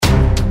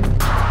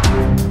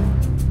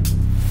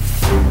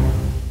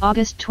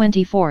August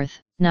 24,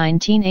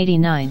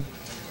 1989.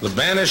 The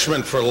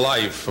banishment for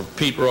life of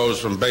Pete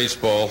Rose from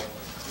baseball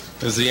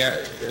is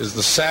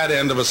the sad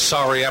end of a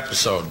sorry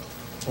episode.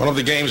 One of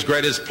the game's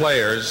greatest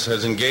players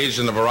has engaged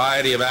in a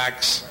variety of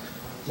acts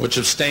which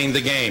have stained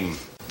the game,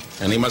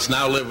 and he must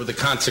now live with the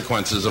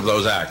consequences of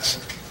those acts.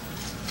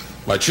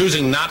 By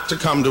choosing not to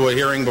come to a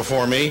hearing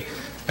before me,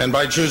 and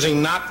by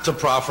choosing not to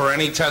proffer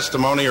any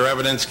testimony or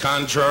evidence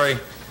contrary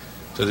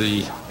to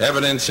the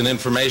evidence and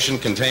information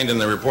contained in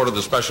the report of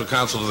the special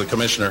counsel to the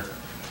commissioner,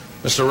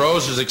 Mr.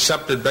 Rose has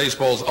accepted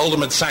baseball's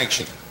ultimate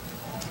sanction,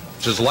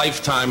 which is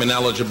lifetime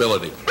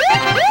ineligibility.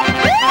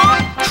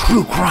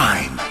 True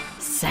crime.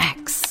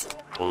 Sex.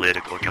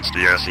 Political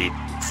conspiracy.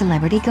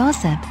 Celebrity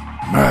gossip.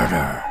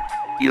 Murder.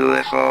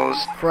 UFOs.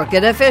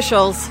 Crooked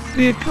officials.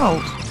 The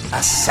occult.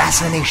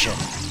 Assassination.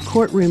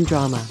 Courtroom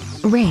drama.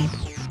 Rape.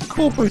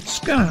 Corporate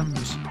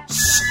scams.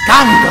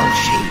 Scandal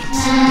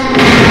Sheets.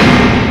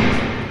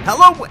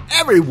 Hello,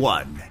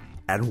 everyone,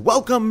 and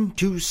welcome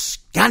to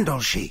Scandal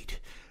Sheet,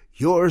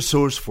 your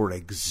source for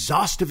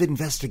exhaustive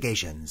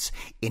investigations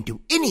into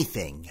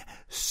anything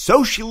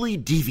socially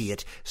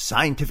deviant,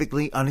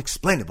 scientifically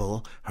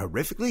unexplainable,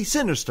 horrifically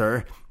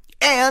sinister,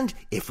 and,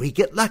 if we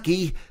get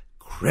lucky,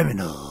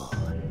 criminal.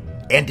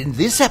 And in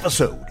this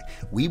episode,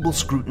 we will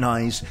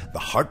scrutinize the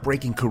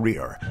heartbreaking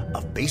career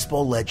of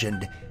baseball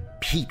legend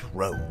Pete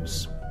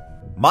Rose.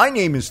 My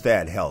name is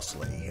Thad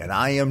Helsley, and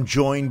I am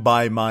joined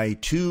by my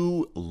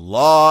two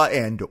Law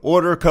and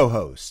Order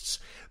co-hosts.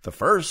 The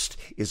first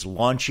is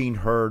launching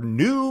her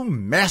new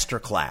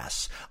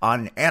masterclass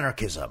on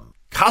anarchism,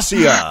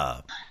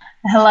 Cassia.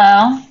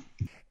 Hello.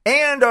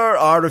 And our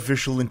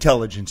artificial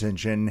intelligence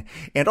engine,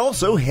 and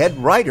also head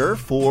writer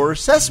for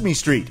Sesame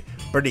Street,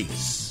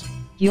 Bernice.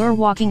 You're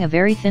walking a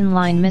very thin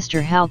line,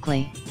 Mr.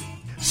 Halkley.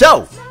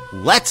 So,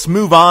 let's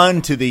move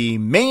on to the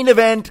main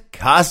event,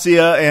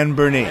 Cassia and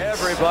Bernice.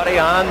 Everybody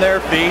on their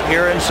feet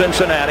here in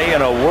Cincinnati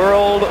and a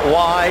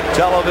worldwide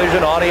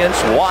television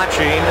audience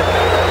watching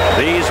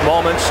these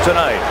moments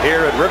tonight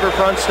here at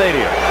Riverfront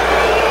Stadium.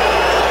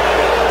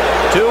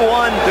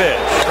 2-1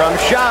 pitch from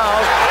Shaw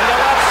into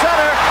left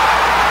center.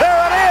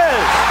 There it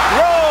is.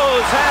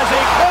 Rose has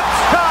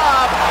eclipsed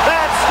Cobb.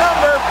 That's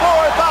number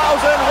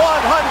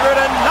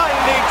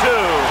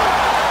 4,192.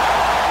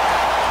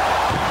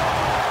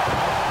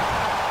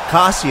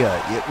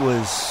 Cassia, it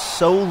was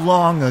so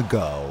long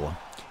ago,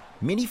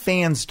 many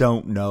fans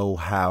don't know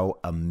how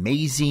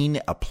amazing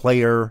a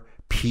player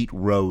Pete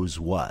Rose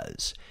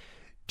was.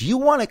 Do you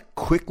want to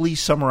quickly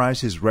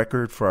summarize his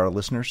record for our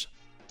listeners?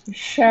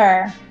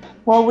 Sure.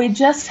 Well, we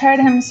just heard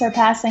him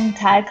surpassing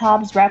Ty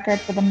Cobb's record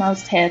for the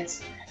most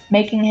hits,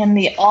 making him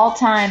the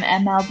all-time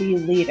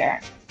MLB leader.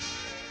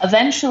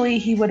 Eventually,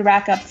 he would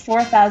rack up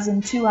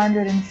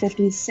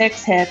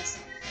 4,256 hits,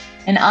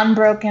 an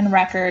unbroken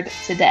record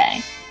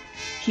today.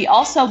 He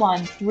also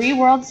won 3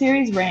 World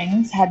Series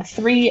rings, had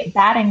 3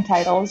 batting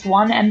titles,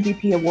 1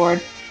 MVP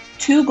award,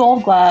 2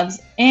 Gold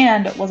Gloves,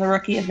 and was a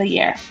Rookie of the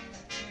Year.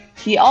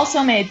 He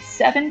also made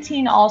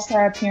 17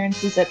 All-Star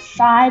appearances at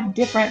 5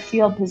 different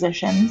field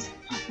positions,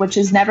 which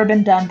has never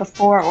been done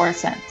before or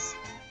since.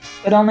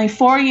 But only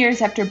 4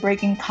 years after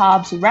breaking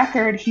Cobb's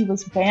record, he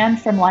was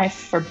banned from life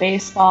for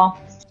baseball,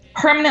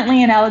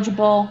 permanently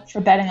ineligible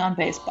for betting on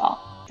baseball,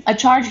 a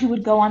charge he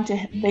would go on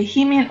to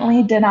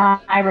vehemently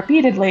deny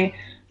repeatedly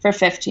for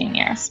 15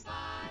 years.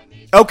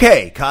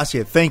 Okay,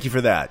 Cassia, thank you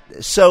for that.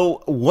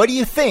 So, what do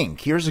you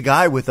think? Here's a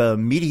guy with a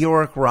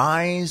meteoric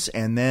rise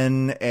and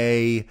then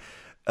a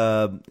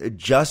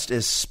just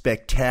as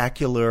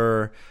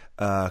spectacular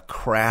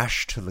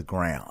crash to the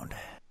ground.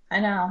 I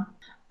know.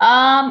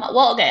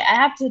 Well, okay, I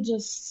have to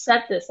just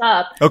set this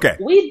up. Okay.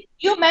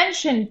 You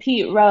mentioned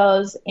Pete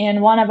Rose in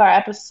one of our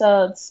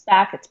episodes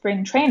back at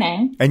spring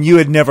training. And you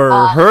had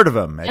never heard of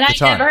him at the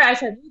time. I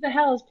said, who the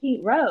hell is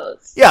Pete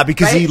Rose? Yeah,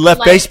 because right? he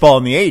left baseball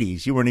in the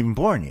 80s. You weren't even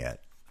born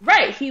yet.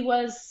 Right. He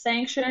was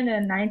sanctioned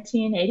in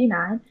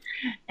 1989,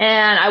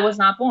 and I was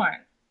not born.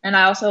 And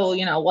I also,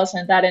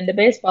 wasn't that into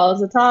baseball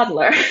as a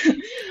toddler.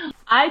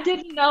 I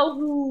didn't know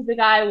who the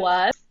guy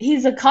was.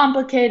 He's a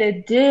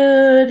complicated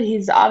dude.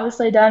 He's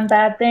obviously done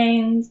bad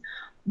things.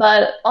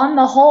 But on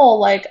the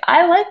whole,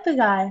 I like the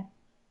guy.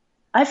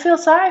 I feel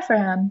sorry for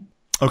him.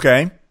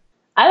 Okay.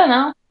 I don't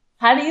know.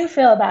 How do you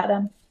feel about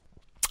him?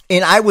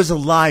 And I was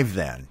alive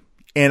then.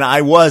 And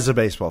I was a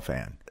baseball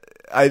fan.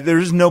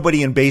 There's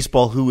nobody in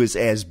baseball who is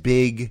as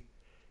big,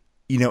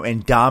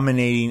 and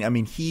dominating. I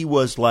mean, he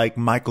was like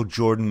Michael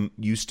Jordan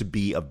used to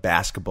be of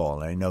basketball.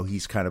 And I know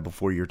he's kind of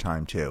before your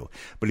time too.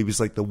 But he was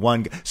like the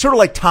one, sort of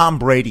like Tom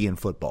Brady in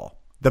football.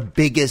 The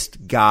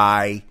biggest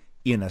guy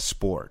in a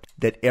sport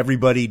that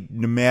everybody,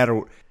 no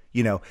matter,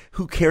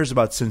 who cares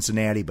about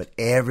Cincinnati, but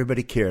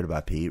everybody cared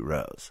about Pete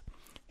Rose.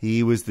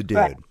 He was the dude.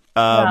 Right.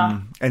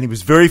 And he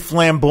was very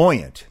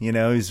flamboyant. He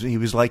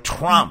was like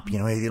Trump. He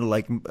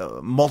had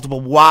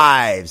multiple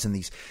wives and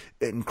these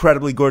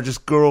incredibly gorgeous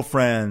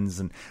girlfriends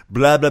and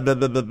blah, blah, blah,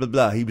 blah, blah, blah,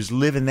 blah. He was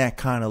living that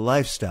kind of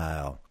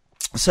lifestyle.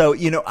 So,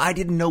 I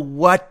didn't know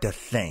what to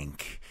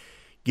think,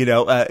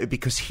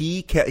 because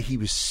he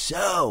was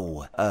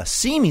so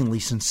seemingly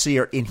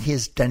sincere in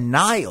his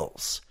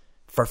denials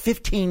for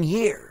 15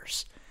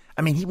 years.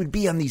 I mean, he would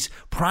be on these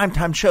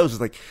primetime shows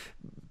with like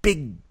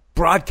big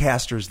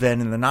broadcasters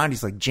then in the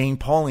 90s, like Jane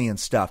Pauley and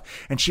stuff.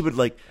 And she would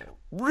like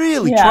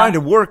really try to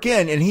work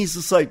in. And he's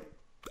just like,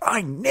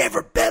 I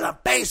never bet on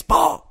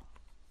baseball.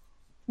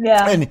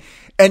 Yeah.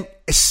 And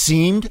it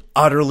seemed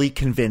utterly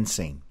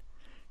convincing.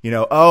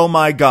 Oh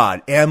my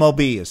God,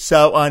 MLB is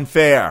so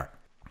unfair.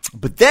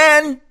 But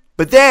then,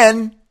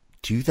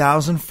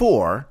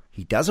 2004,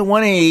 he does a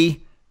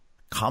 180,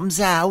 comes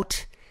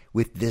out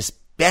with this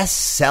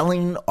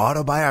best-selling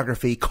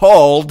autobiography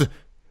called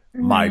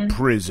My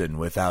Prison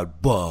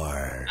Without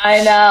Bars.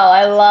 I know.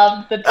 I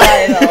love the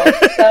title.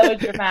 So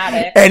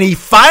dramatic. And he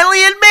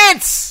finally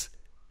admits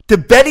to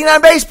betting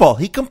on baseball.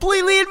 He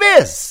completely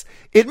admits.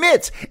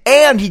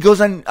 And he goes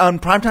on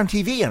primetime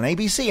TV on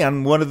ABC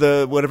on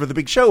whatever the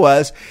big show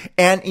was,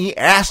 and he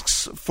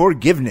asks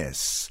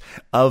forgiveness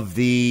of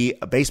the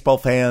baseball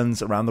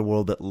fans around the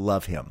world that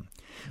love him.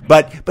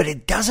 But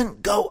it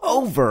doesn't go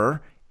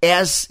over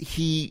as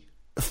he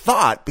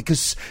thought,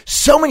 because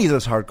so many of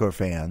those hardcore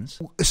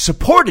fans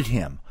supported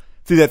him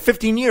through that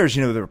 15 years.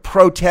 There were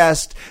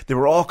protests, there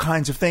were all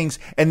kinds of things,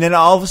 and then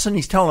all of a sudden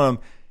he's telling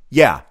them,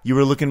 yeah, you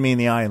were looking me in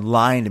the eye and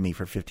lying to me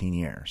for 15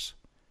 years.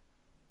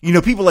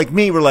 People like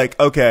me were like,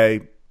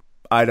 okay,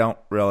 I don't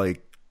really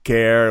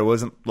care. It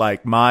wasn't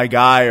like my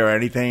guy or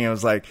anything. It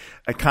was like,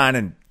 I kind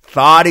of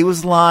thought he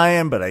was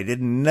lying, but I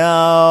didn't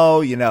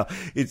know,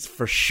 it's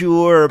for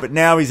sure. But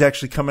now he's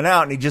actually coming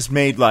out, and he just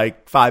made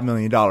like $5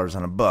 million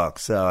on a book.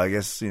 So I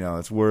guess,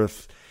 it's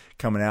worth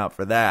coming out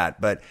for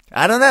that. But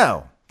I don't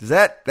know. Does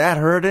that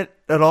hurt it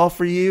at all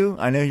for you?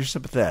 I know you're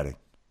sympathetic.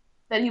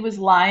 That he was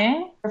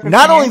lying?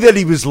 Not only that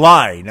he was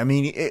lying. I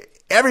mean,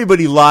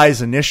 everybody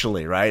lies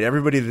initially, right?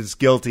 Everybody that's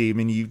guilty. I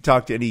mean, you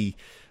talk to any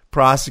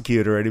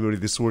prosecutor, anybody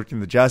that's worked in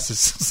the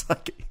justice, it's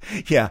like,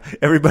 yeah,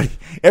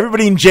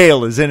 everybody in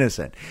jail is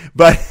innocent.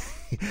 But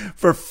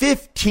for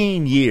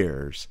 15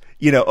 years,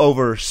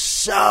 over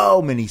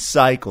so many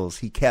cycles,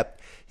 he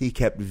kept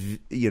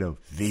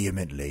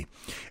vehemently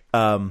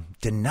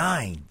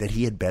denying that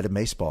he had bet on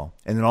baseball.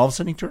 And then all of a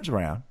sudden he turns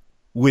around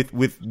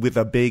with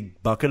a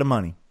big bucket of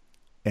money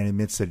and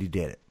admits that he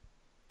did it.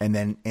 And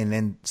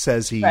then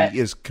says he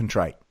is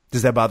contrite.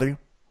 Does that bother you?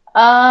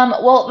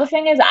 Well, the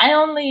thing is, I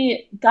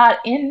only got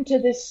into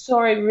this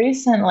story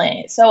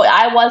recently, so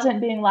I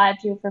wasn't being lied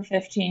to for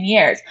 15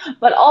 years.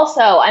 But also,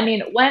 I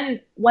mean,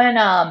 when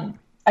I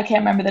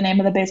can't remember the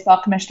name of the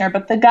baseball commissioner,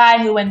 but the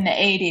guy who in the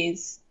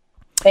 80s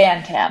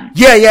banned him.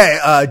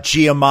 Yeah.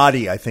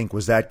 Giamatti, I think,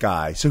 was that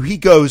guy. So he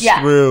goes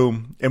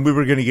through, and we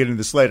were going to get into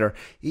this later.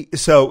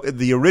 So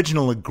the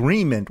original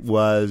agreement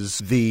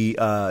was he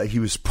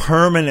was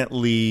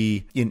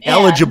permanently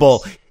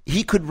ineligible.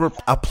 He could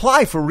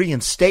apply for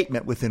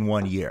reinstatement within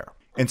 1 year.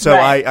 And so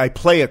I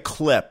play a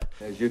clip.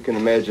 As you can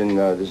imagine,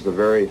 this is a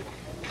very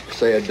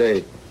sad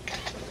day.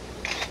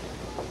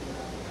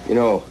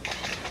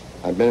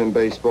 I've been in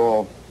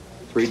baseball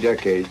 3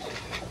 decades.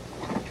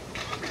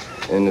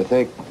 And to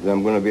think that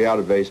I'm going to be out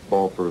of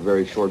baseball for a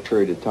very short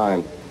period of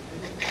time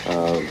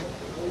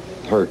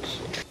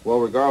hurts. Well,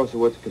 regardless of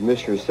what the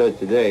commissioner said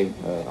today,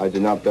 I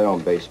did not bet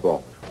on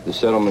baseball. The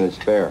settlement is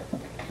fair,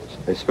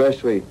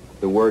 especially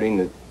the wording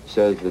that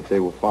says that they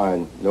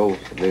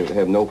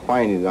have no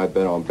finding that I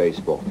bet on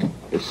baseball.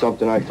 It's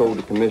something I told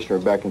the commissioner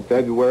back in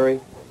February,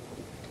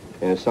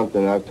 and it's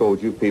something I've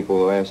told you people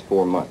the last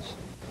 4 months.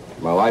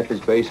 My life is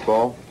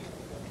baseball.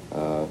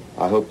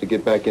 I hope to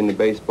get back into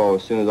baseball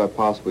as soon as I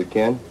possibly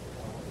can.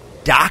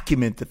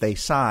 Document that they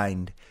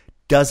signed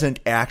doesn't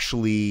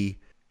actually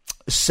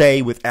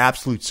say with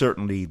absolute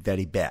certainty that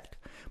he bet.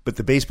 But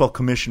the baseball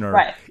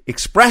commissioner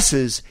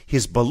expresses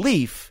his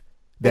belief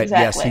that,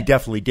 yes, he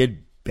definitely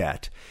did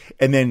bet.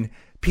 And then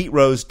Pete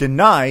Rose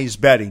denies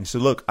betting. So,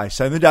 look, I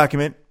signed the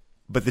document,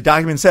 but the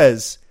document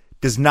does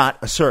not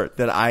assert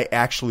that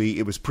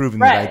it was proven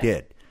that I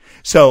did.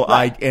 So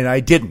I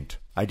didn't.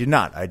 I did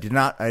not.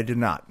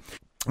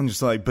 I'm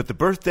just like, but the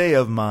birthday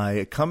of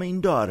my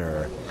coming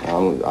daughter.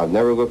 I've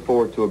never looked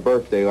forward to a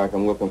birthday like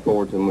I'm looking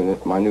forward to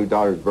my new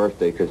daughter's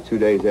birthday, because 2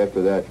 days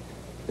after that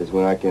is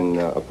when I can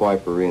apply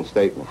for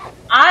reinstatement.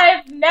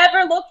 I've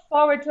never looked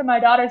forward to my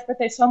daughter's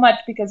birthday so much,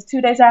 because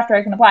 2 days after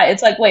I can apply.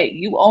 It's like, wait,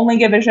 you only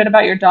give a shit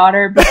about your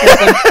daughter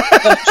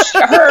because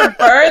her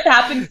birth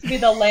happens to be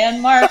the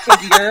landmark of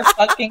your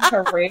fucking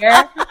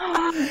career?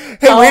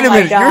 Hey, wait a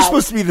minute. God. You're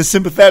supposed to be the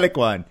sympathetic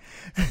one.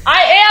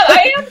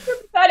 I am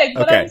sympathetic,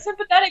 but I'm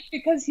sympathetic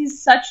because he's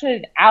such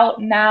an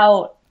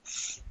out-and-out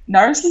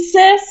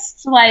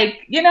narcissist.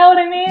 Like, you know what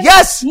I mean?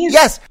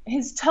 Yes.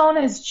 His tone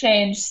has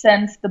changed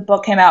since the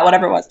book came out,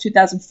 whatever it was,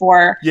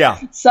 2004. Yeah.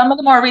 Some of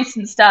the more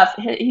recent stuff,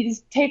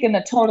 he's taken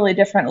a totally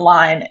different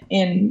line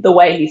in the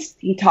way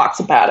he talks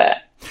about it.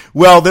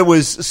 Well,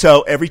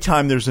 so every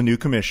time there's a new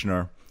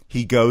commissioner,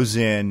 he goes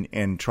in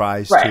and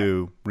tries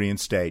to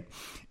reinstate.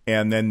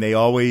 And then they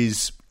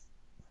always...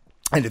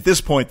 And at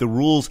this point, the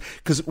rules,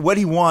 because what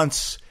he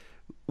wants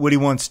what he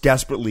wants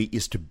desperately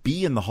is to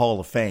be in the Hall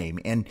of Fame.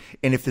 And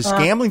if this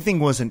gambling thing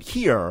wasn't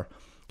here,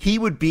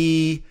 he'd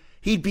be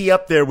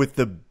up there with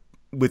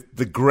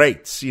the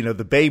greats, you know,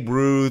 the Babe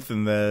Ruth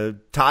and the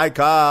Ty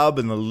Cobb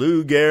and the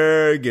Lou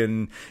Gehrig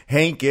and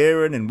Hank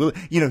Aaron and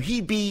you know,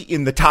 he'd be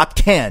in the top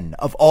 10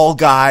 of all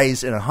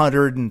guys in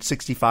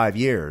 165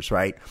 years,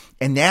 right?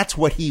 And that's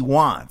what he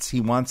wants.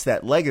 He wants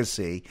that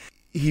legacy.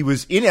 He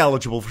was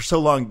ineligible for so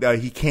long that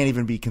he can't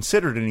even be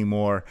considered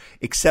anymore,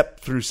 except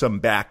through some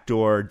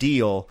backdoor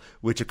deal,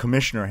 which a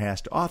commissioner has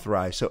to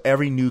authorize. So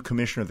every new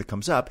commissioner that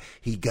comes up,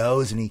 he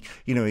goes and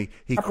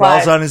he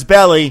crawls on his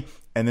belly,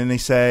 and then they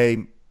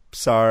say,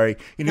 sorry.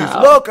 You know,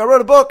 look, I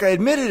wrote a book. I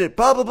admitted it.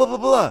 Blah, blah, blah, blah,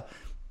 blah.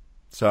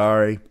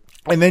 Sorry.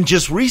 And then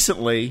just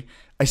recently,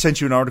 I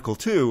sent you an article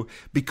too,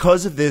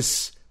 because of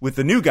this with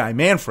the new guy,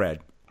 Manfred,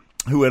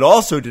 who had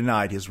also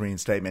denied his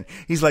reinstatement.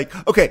 He's like,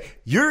 okay,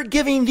 you're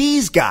giving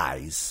these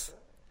guys.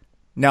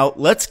 Now,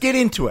 let's get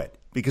into it,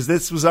 because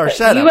this was our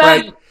setup,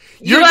 right?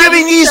 You're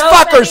giving these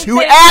fuckers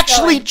who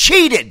actually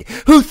cheated,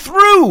 who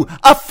threw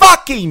a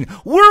fucking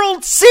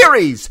World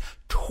Series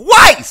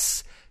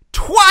twice,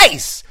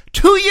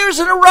 2 years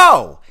in a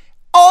row.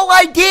 All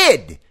I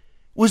did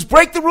was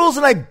break the rules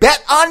and I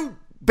bet on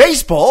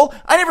baseball.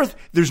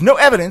 There's no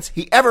evidence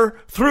he ever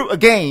threw a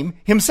game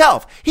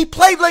himself. He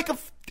played like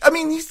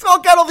he's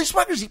all got all these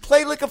fuckers. He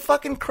played like a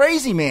fucking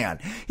crazy man.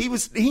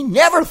 He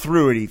never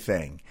threw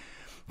anything.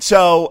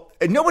 So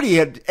nobody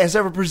has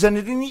ever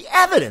presented any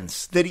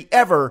evidence that he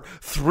ever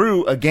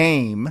threw a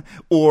game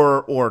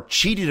or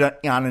cheated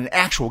on an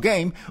actual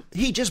game.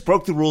 He just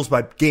broke the rules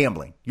by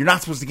gambling. You're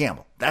not supposed to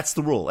gamble. That's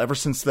the rule ever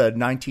since the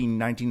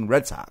 1919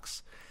 Red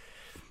Sox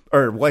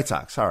or White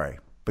Sox. Sorry,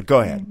 but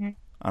go ahead. Mm-hmm.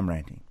 I'm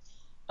ranting.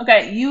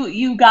 Okay,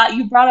 you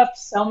brought up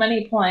so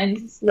many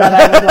points that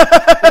I would like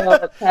to be able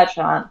to touch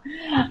on.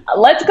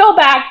 Let's go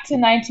back to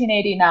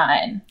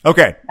 1989.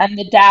 Okay. And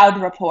the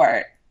Dowd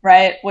report,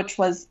 right, which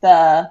was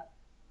the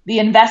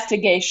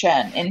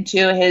investigation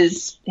into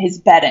his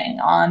betting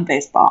on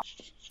baseball.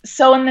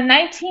 So in the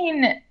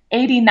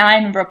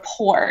 1989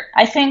 report,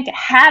 I think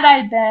had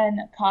I been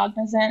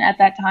cognizant at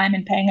that time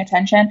and paying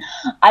attention,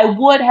 I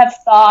would have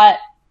thought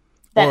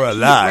that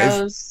Pete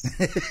Rose.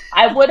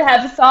 I would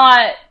have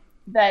thought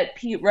that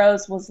Pete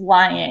Rose was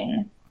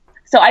lying.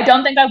 So I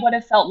don't think I would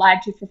have felt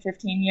lied to for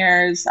 15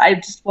 years. I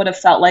just would have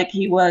felt like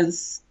he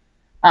was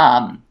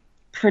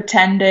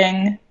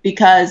pretending,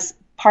 because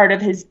part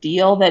of his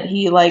deal that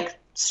he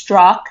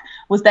struck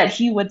was that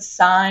he would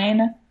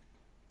sign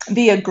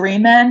the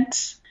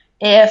agreement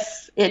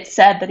if it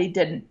said that he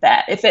didn't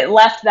bet, if it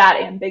left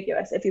that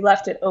ambiguous, if he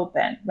left it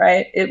open,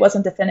 right? It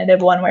wasn't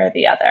definitive one way or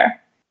the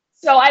other.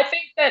 So I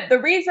think that the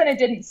reason it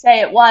didn't say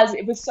it was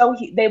so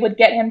they would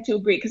get him to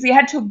agree, because he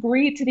had to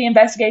agree to the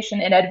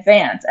investigation in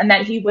advance, and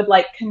that he would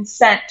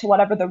consent to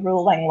whatever the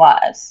ruling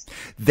was.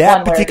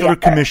 That particular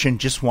commission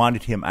just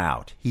wanted him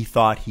out. He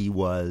thought he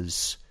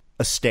was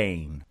a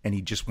stain, and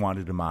he just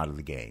wanted him out of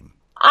the game.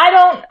 I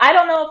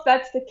don't know if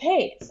that's the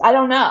case. I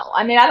don't know.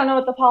 I mean, I don't know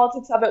what the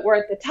politics of it were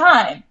at the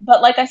time.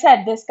 But like I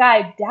said, this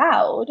guy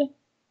Dowd,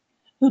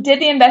 who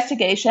did the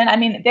investigation, I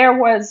mean, there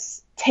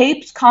was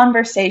taped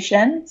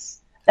conversations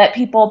that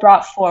people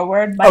brought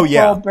forward.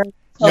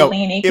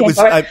 Bertolini came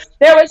forward.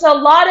 There was a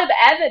lot of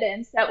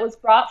evidence that was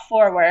brought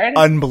forward.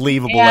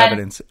 Unbelievable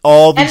evidence.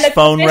 All these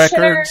phone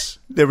records.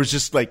 There was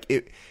just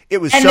it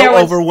was so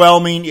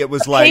overwhelming. It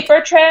was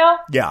paper trail.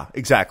 Yeah,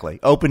 exactly.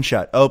 Open,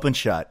 shut.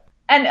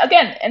 And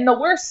again, and the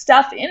worst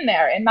stuff in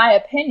there, in my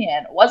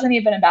opinion, wasn't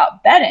even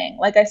about betting.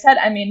 Like I said,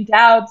 I mean,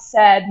 Dowd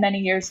said many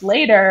years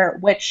later,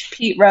 which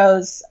Pete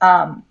Rose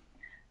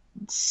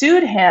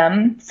sued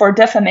him for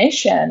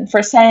defamation,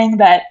 for saying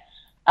that,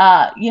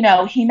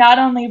 he not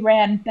only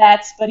ran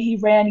bets, but he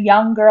ran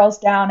young girls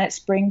down at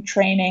spring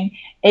training,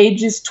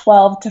 ages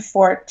 12 to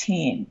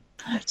 14.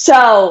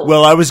 So,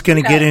 well, I was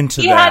going to get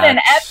into that.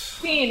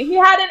 He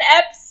had an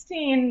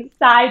Epstein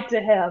side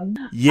to him.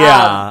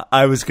 Yeah,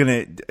 I was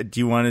going to. Do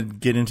you want to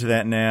get into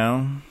that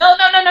now? No.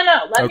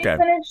 Let me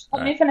finish.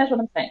 Let me finish what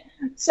I'm saying.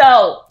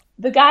 So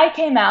the guy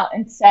came out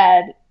and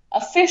said,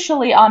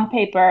 officially on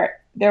paper,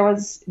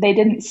 they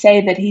didn't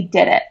say that he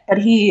did it, but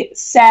he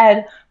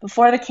said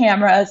before the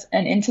cameras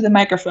and into the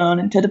microphone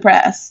and to the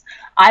press,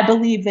 I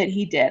believe that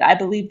he did. I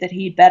believe that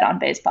he bet on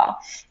baseball.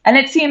 And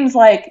it seems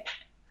like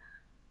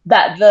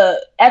that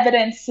the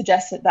evidence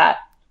suggested that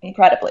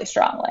incredibly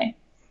strongly.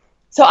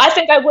 So I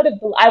think I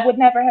would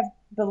never have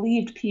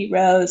believed Pete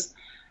Rose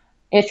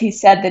if he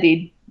said that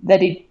he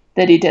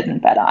didn't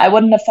bet on. I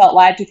wouldn't have felt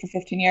lied to for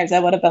 15 years. I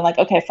would have been like,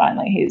 okay,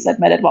 finally, he's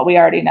admitted what we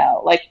already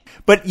know.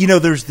 But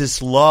there's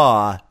this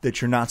law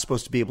that you're not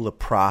supposed to be able to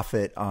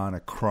profit on a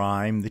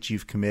crime that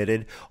you've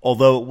committed.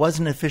 Although it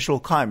wasn't an official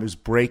crime, it was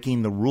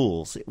breaking the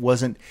rules. It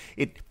wasn't.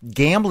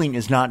 Gambling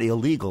is not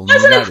illegal in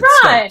the United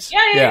States.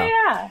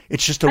 Yeah.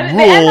 It's just a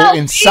rule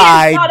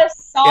inside. It's not a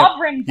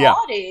sovereign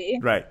body,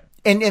 right?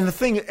 And the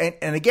thing,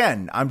 and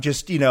again, I'm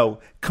just,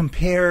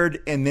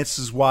 compared, and this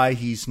is why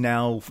he's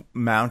now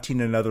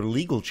mounting another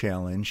legal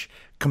challenge,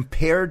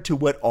 compared to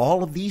what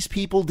all of these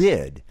people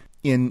did.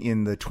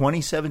 in the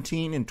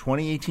 2017 and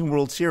 2018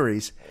 World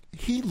Series,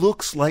 he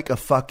looks like a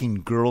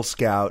fucking Girl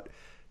Scout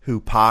who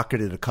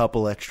pocketed a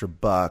couple extra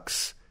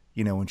bucks,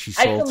 when she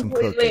sold some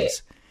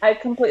cookies. I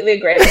completely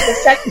agree.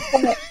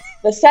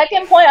 The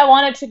second point I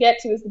wanted to get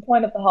to is the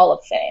point of the Hall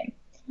of Fame.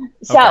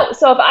 So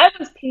if I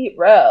was Pete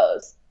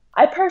Rose,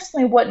 I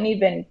personally wouldn't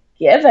even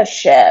give a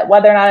shit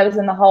whether or not I was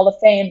in the Hall of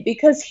Fame,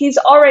 because he's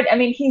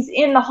already, he's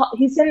in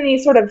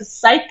the sort of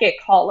psychic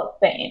Hall of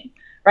Fame,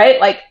 right?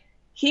 Like,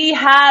 he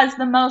has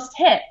the most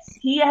hits.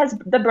 He has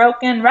the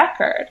broken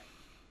record.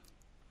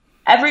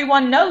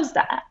 Everyone knows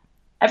that.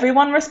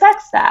 Everyone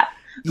respects that.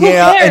 Who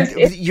cares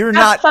if you're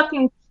not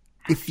fucking.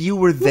 If you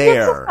were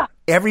there,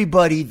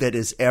 everybody that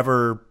has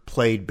ever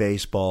played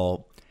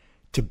baseball,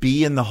 to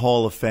be in the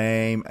Hall of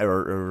Fame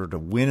or to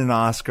win an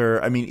Oscar.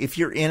 If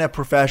you're in a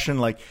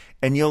profession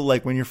and you'll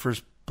when your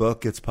first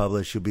book gets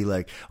published, you'll be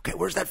like, okay,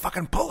 where's that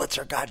fucking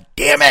Pulitzer? God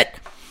damn it.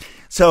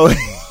 So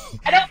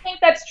I don't think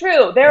that's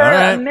true. There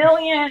are a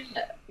million,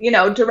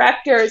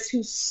 directors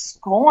who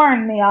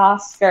scorn the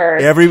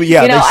Oscars.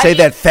 They say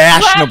that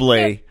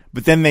fashionably,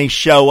 but then they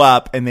show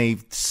up and they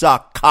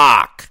suck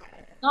cock.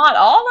 Not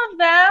all of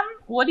them.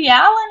 Woody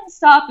Allen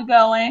stopped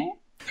going.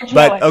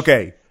 But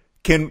okay,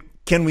 can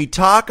we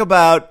talk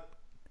about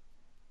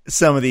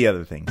some of the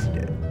other things he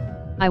did?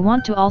 I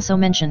want to also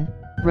mention,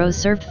 Rose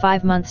served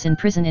 5 months in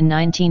prison in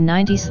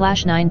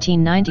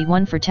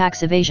 1990/1991 for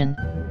tax evasion,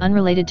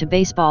 unrelated to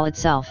baseball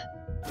itself.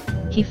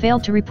 He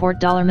failed to report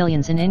dollar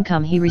millions in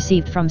income he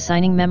received from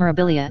signing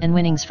memorabilia and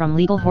winnings from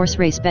legal horse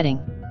race betting.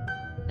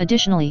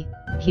 Additionally,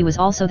 he was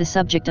also the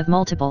subject of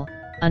multiple,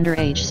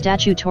 underage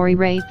statutory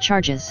rape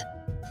charges.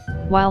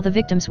 While the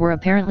victims were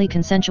apparently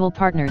consensual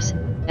partners,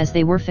 as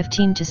they were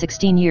 15 to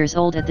 16 years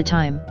old at the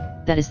time,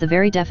 that is the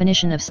very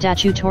definition of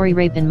statutory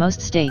rape in most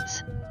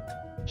states.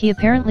 He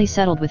apparently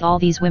settled with all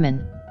these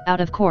women,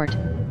 out of court,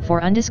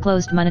 for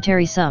undisclosed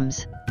monetary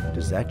sums.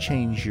 Does that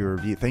change your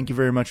view? Thank you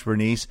very much,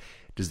 Bernice.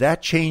 Does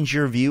that change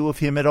your view of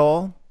him at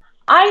all?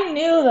 I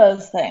knew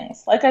those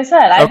things. Like I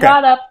said, I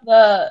brought up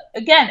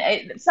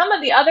some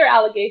of the other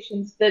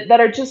allegations that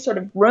are just sort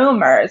of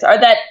rumors are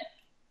that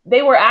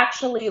they were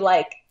actually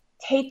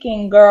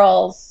taking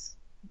girls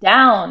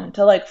down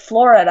to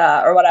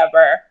Florida or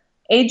whatever,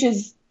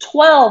 ages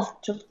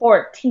 12 to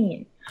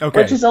 14,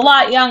 which is a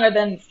lot younger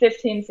than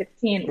 15,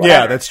 16. Whatever.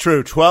 Yeah, that's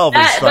true. 12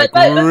 is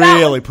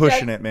really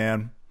pushing it,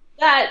 man.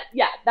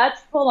 That's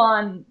full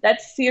on.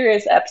 That's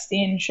serious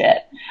Epstein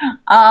shit.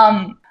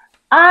 I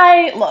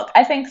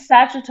think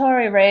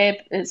statutory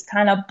rape is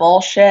kind of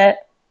bullshit.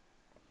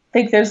 I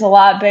think there's a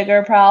lot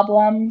bigger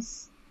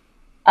problems.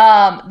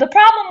 The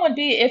problem would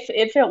be if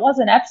it was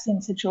an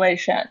Epstein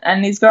situation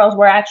and these girls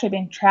were actually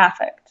being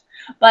trafficked.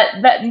 But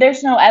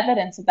there's no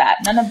evidence of that.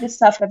 None of this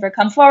stuff ever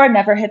come forward,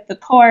 never hit the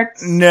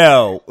courts.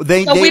 No.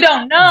 We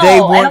don't know.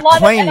 They weren't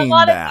claiming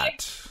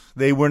that.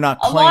 They were not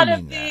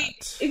claiming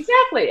that.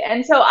 Exactly.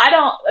 And so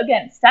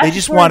statutory they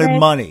just wanted rape,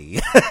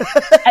 money.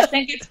 I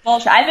think it's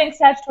bullshit. I think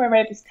statutory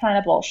rape is kind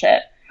of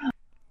bullshit.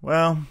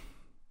 Well,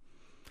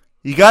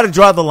 you got to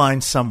draw the line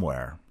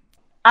somewhere.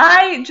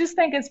 I just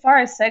think as far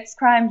as sex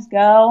crimes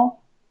go,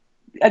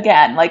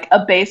 again,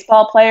 a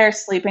baseball player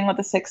sleeping with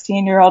a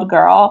 16-year-old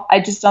girl,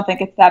 I just don't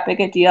think it's that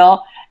big a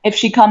deal if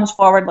she comes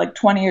forward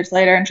 20 years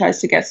later and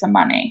tries to get some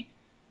money,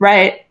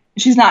 right?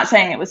 She's not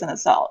saying it was an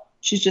assault.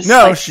 She's just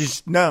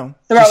she's saying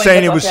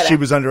she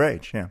was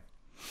underage. Yeah.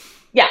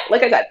 Yeah,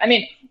 like I said,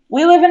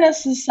 we live in a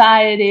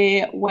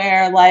society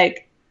where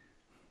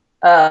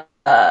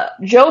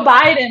Joe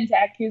Biden's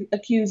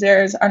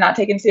accusers are not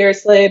taken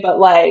seriously, but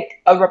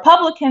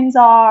Republicans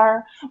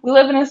are. We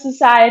live in a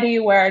society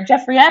where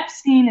Jeffrey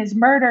Epstein is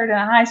murdered in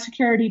a high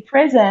security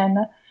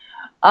prison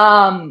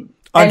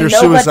under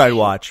suicide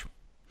watch,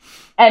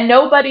 and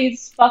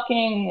nobody's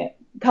fucking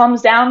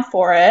comes down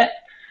for it.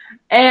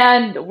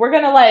 And we're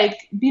gonna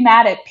be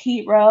mad at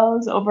Pete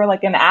Rose over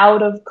an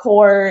out of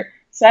court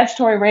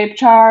statutory rape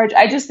charge.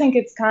 I just think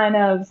it's kind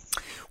of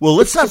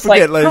let's not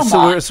forget.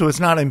 So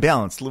it's not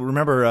imbalanced.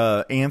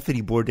 Remember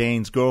Anthony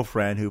Bourdain's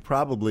girlfriend, who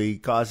probably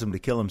caused him to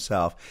kill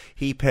himself.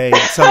 He paid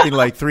something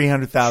like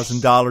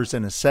 $300,000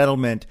 in a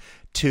settlement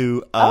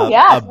to totally.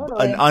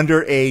 an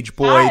underage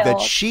boy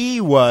that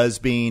she was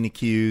being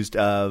accused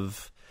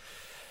of.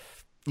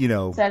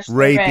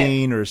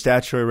 Raping or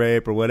statutory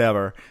rape or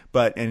whatever,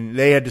 and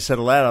they had to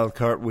settle that out of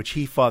court, which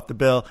he fought the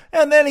bill,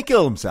 and then he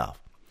killed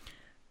himself.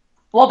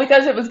 Well,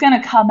 because it was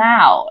going to come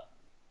out,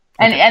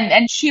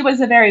 and she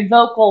was a very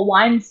vocal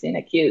Weinstein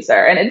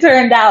accuser, and it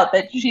turned out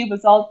that she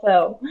was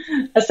also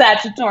a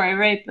statutory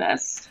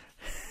rapist.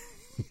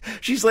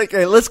 She's like,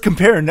 hey, let's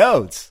compare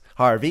notes,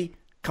 Harvey.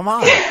 Come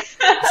on.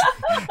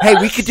 Hey,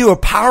 we could do a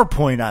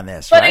PowerPoint on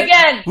this, but right?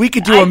 Again, we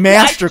could do a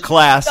master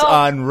class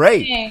on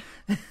rape.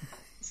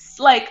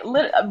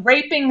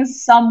 Raping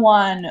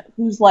someone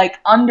who's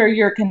under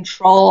your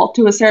control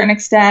to a certain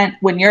extent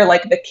when you're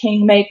the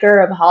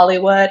kingmaker of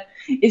Hollywood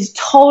is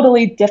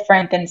totally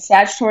different than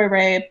statutory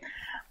rape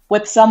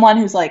with someone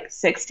who's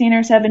 16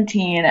 or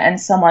 17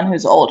 and someone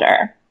who's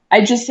older.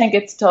 I just think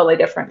it's a totally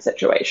different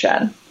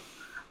situation.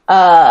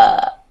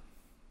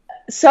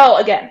 So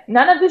again,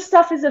 none of this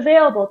stuff is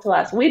available to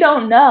us. We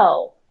don't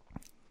know.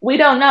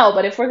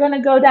 But if we're going to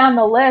go down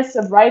the list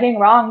of righting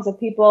wrongs of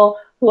people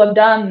who have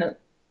done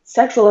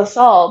sexual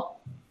assault,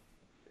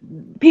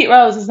 Pete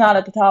Rose is not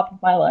at the top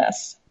of my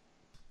list.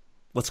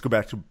 Let's go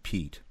back to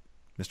Pete,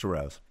 Mr.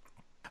 Rose.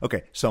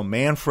 Okay, so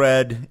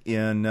Manfred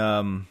in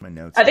my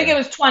notes. I think it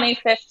was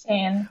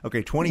 2015.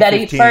 Okay, 2015. That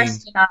he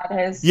first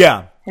denied his.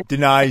 Yeah,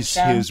 denies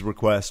his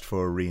request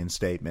for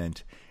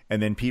reinstatement,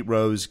 and then Pete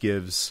Rose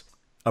gives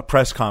a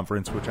press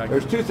conference, which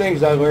There's two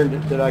things I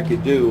learned that I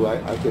could do.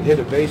 I could hit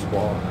a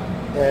baseball,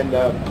 and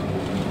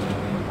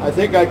I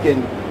think I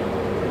can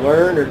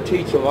learn or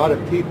teach a lot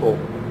of people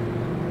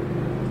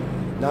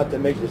not to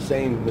make the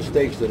same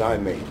mistakes that I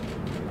made.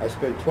 I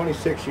spent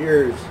 26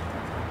 years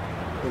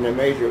in the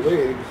major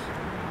leagues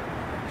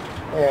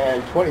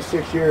and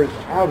 26 years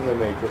out of the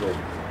major leagues.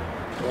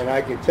 And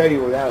I can tell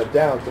you without a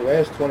doubt, the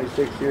last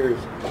 26 years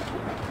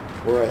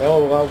were a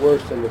hell of a lot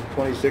worse than the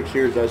 26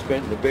 years I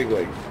spent in the big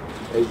leagues,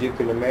 as you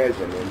can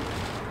imagine.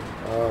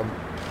 And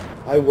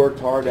I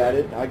worked hard at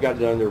it. I got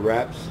it under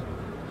wraps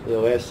the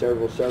last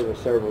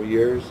several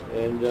years.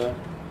 And,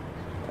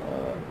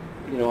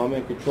 I'm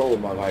in control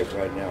of my life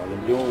right now. And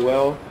I'm doing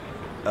well.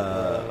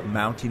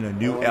 Mounting a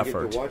new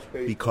effort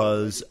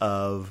because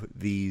of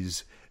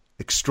these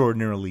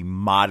extraordinarily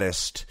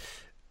modest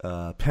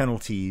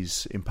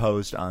penalties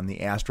imposed on the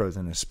Astros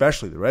and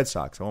especially the Red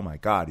Sox. Oh my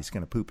God, he's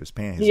going to poop his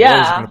pants. He's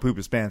going to poop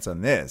his pants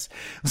on this.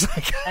 It's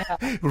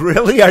like,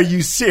 really? Are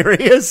you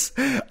serious?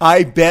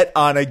 I bet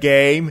on a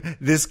game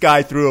this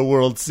guy threw a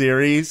World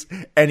Series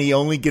and he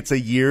only gets a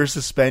year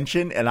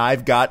suspension and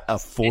I've got a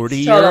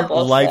 40-year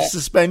life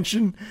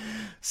suspension.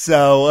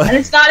 So, and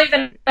it's not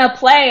even a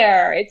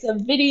player; it's a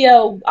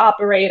video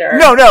operator.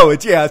 No,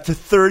 it's a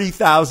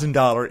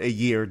 $30,000 a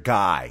year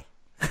guy,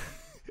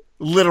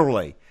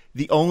 literally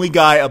the only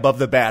guy above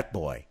the bat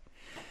boy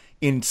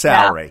in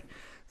salary. Yeah.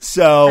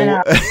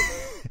 So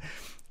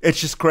it's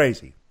just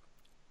crazy.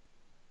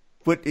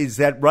 But is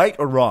that right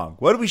or wrong?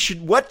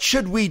 What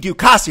should we do,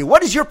 Cassia?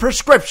 What is your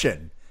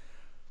prescription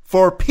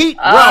for Pete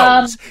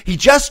Rose? He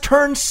just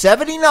turned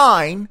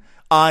 79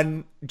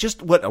 on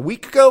just a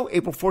week ago,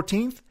 April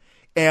 14th.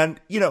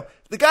 And,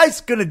 the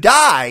guy's going to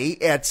die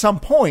at some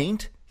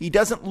point. He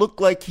doesn't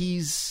look like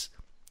he's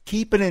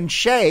keeping in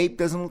shape.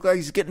 Doesn't look like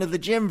he's getting to the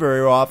gym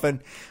very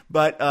often.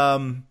 But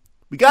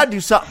we got to do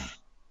something.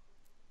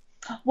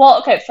 Well,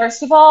 okay,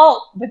 first of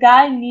all, the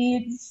guy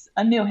needs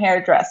a new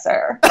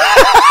hairdresser.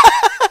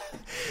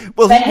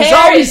 Well, the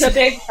hair is a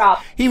big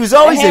problem. He was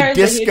always a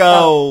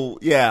disco.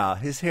 Yeah,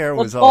 his hair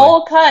was always. The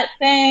bowl cut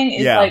thing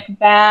is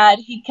bad.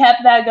 He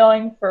kept that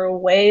going for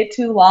way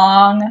too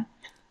long.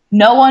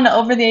 No one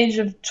over the age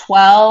of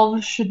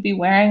 12 should be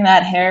wearing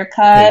that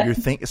haircut. Okay, you're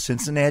thinking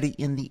Cincinnati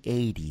in the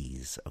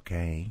 80s,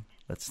 okay?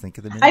 Let's think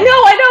of the new I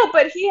know,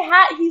 but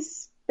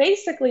he's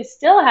basically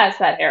still has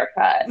that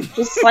haircut,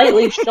 just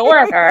slightly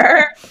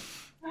shorter.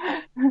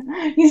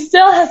 He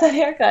still has that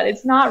haircut.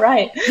 It's not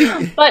right.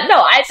 But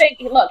no, I think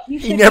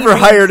he never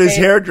fired his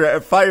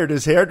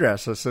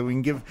hairdresser, so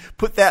we can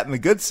put that in the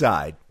good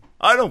side.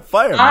 I don't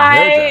fire my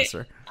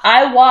hairdresser.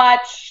 I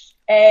watched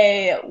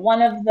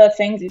one of the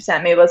things you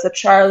sent me was a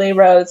Charlie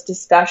Rose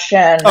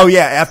discussion. Oh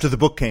yeah, after the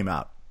book came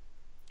out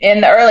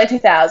in the early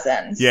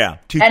 2000s. Yeah,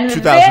 and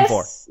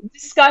 2004. This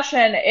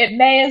discussion, it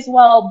may as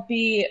well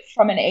be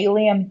from an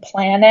alien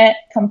planet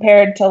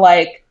compared to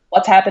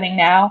what's happening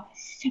now,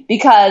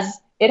 because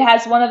it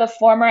has one of the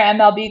former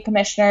MLB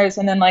commissioners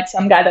and then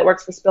some guy that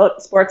works for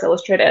Sports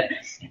Illustrated,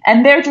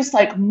 and they're just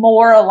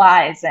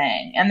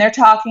moralizing, and they're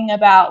talking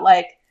about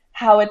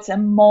how it's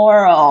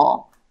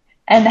immoral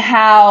and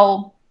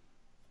how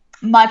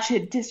much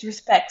it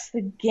disrespects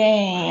the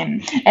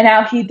game and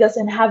how he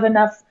doesn't have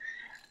enough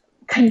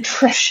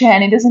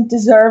contrition. He doesn't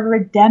deserve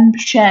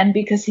redemption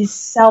because he's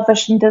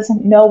selfish and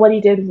doesn't know what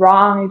he did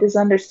wrong. He doesn't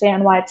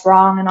understand why it's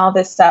wrong and all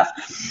this stuff.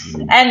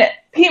 And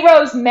Pete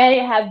Rose may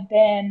have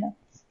been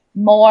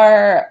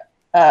more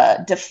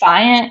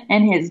defiant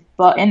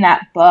in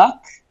that book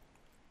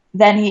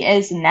than he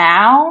is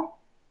now.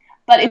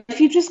 But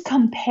if you just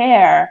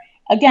compare,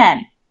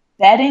 again,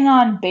 betting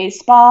on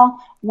baseball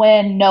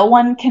when no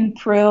one can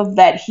prove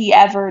that he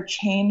ever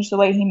changed the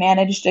way he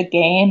managed a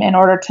game in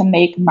order to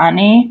make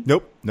money.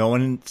 Nope. No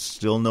one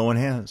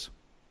has.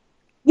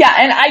 Yeah,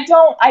 and I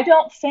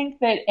don't think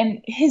that,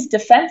 in his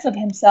defense of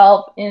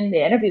himself in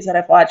the interviews that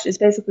I've watched, is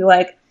basically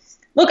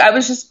look, I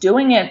was just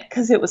doing it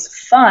because it was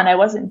fun. I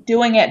wasn't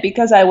doing it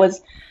because I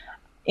was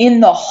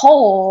in the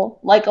hole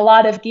like a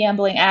lot of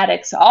gambling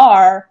addicts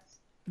are.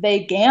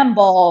 They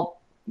gamble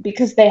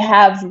because they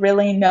have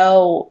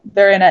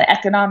they're in an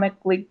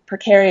economically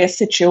precarious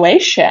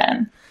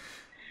situation.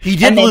 He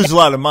did lose a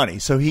lot of money,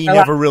 so he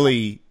never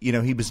really,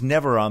 he was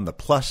never on the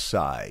plus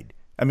side.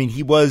 I mean,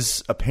 he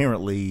was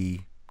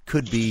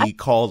could be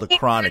called a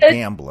chronic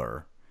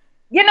gambler.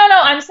 No,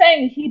 I'm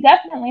saying he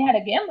definitely had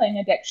a gambling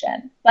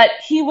addiction, but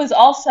he was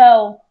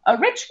also a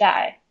rich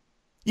guy.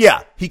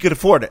 Yeah, he could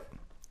afford it.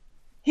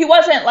 He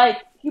wasn't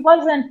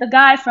the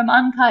guy from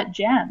Uncut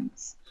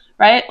Gems,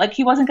 right?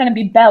 He wasn't going to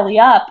be belly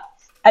up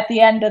at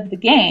the end of the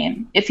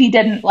game if he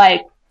didn't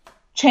like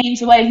change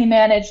the way he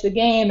managed the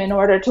game in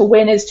order to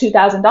win his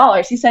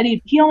 $2,000. He said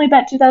he only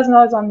bet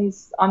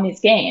 $2,000 on these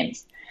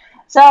games.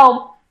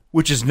 So,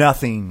 which is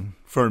nothing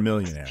for a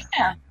millionaire.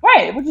 Yeah,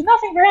 right. Which is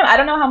nothing for him. I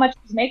don't know how much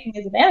he's making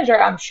as a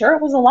manager. I'm sure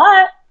it was a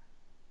lot.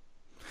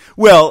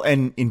 Well,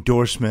 and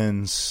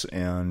endorsements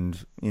and,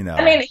 you know.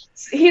 I mean,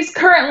 he's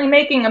currently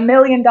making $1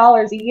 million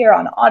a year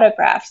on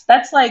autographs.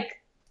 That's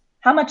like,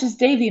 how much is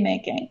Davey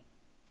making?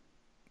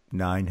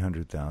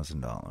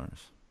 $900,000.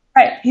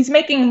 Right. He's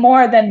making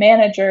more than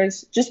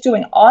managers just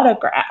doing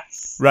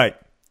autographs. Right.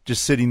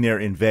 Just sitting there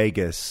in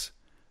Vegas,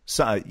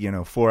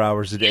 4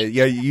 hours a day.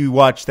 Yeah, you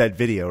watched that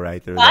video,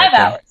 right? 5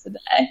 hours a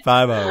day.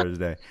 5 hours a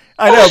day.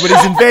 I know, but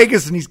he's in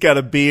Vegas and he's got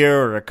a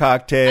beer or a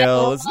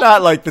cocktail. It's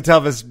not like the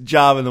toughest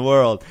job in the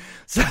world.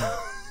 So,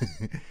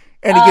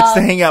 and he gets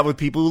to hang out with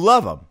people who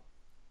love him.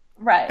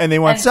 Right. And they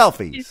want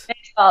selfies.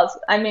 Baseballs.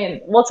 I mean,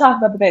 we'll talk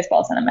about the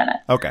baseballs in a minute.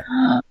 Okay.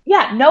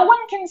 Yeah, no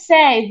one can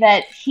say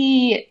that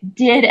he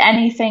did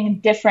anything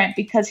different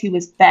because he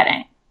was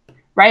betting,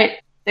 right?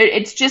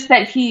 It's just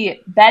that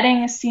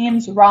betting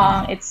seems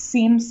wrong. It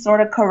seems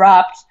sort of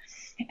corrupt,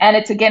 and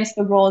it's against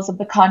the rules of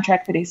the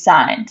contract that he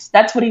signed.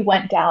 That's what he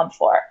went down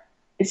for.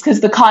 It's because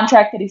the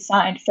contract that he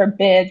signed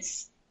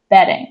forbids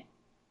betting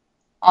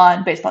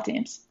on baseball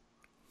teams.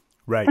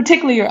 Right.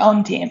 Particularly your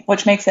own team,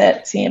 which makes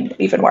it seem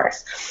even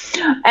worse.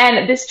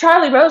 And this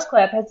Charlie Rose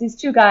clip has these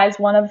two guys,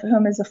 one of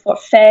whom is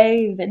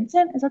Faye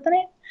Vincent. Is that the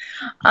name?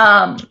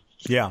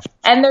 Yeah.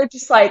 And they're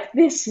just like,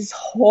 this is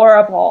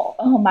horrible.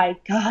 Oh, my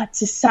God.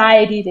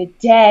 Society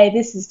today.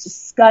 This is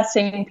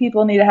disgusting.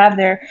 People need to have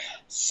their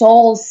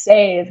souls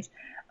saved.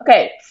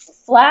 Okay,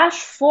 flash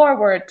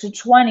forward to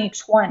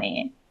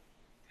 2020.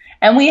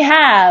 And we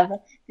have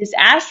this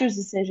Astros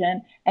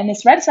decision and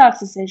this Red Sox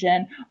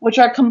decision, which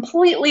are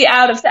completely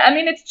out of – I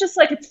mean, it's just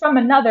like it's from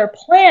another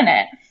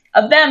planet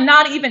of them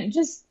not even –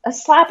 just a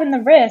slap in the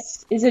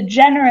wrist is a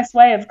generous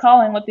way of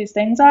calling what these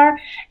things are.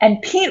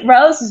 And Pete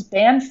Rose is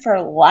banned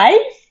for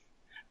life,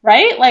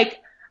 right? Like,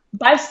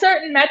 by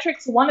certain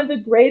metrics, one of the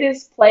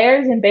greatest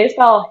players in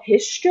baseball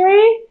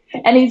history,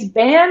 and he's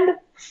banned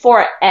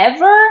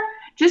forever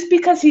just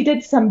because he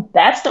did some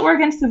bets that were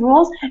against the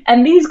rules.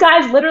 And these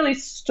guys literally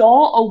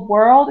stole a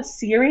World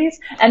Series,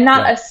 and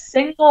not a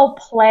single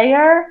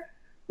player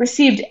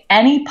received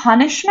any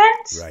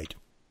punishment. Right.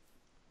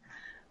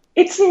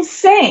 It's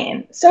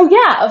insane. So,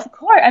 yeah, of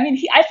course. I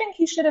mean, I think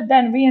he should have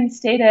been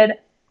reinstated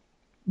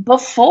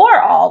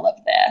before all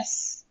of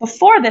this,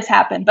 before this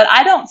happened. But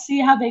I don't see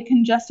how they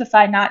can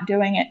justify not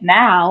doing it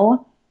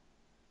now,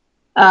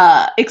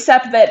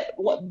 except that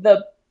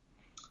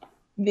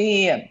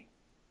the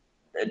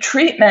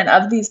treatment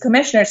of these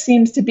commissioners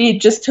seems to be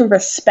just to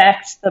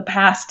respect the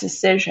past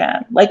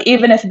decision. Like,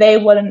 even if they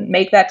wouldn't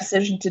make that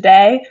decision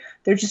today,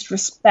 they're just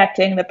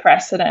respecting the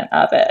precedent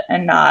of it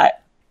and not.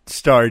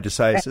 Stare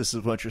decisis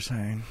is what you're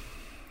saying.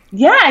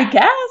 Yeah, I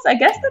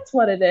guess that's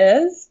what it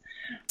is.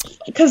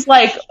 Because,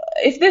 like,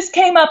 if this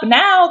came up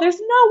now, there's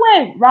no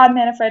way Rod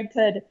Manfred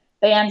could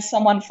ban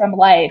someone from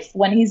life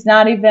when he's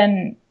not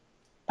even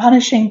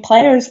punishing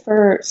players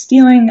for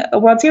stealing a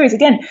World Series.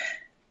 Again,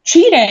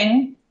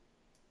 cheating,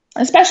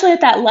 especially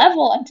at that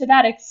level and to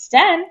that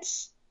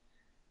extent,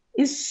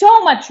 is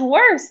so much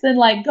worse than,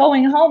 like,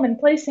 going home and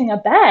placing a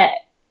bet.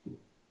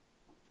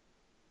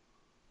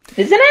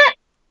 Isn't it?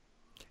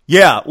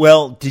 Yeah,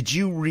 well, did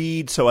you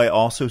read, so I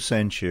also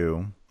sent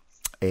you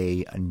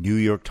a New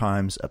York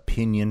Times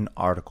opinion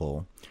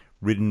article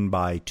written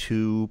by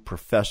two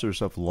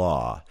professors of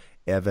law,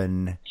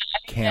 Evan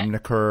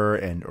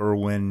Kamneker and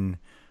Erwin,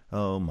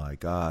 oh my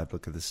God,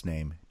 look at this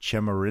name,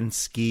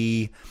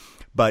 Chemerinsky.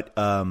 But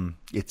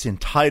it's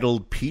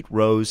entitled, Pete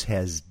Rose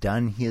Has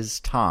Done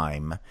His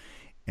Time.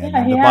 And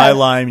the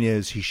byline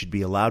is he should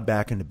be allowed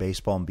back into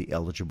baseball and be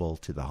eligible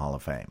to the Hall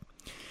of Fame.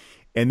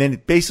 And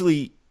then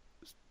basically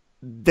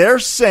they're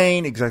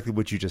saying exactly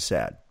what you just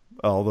said,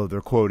 although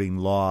they're quoting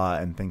law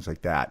and things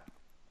like that.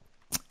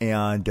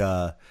 And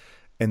the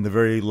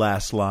very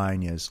last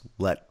line is,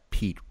 let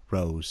Pete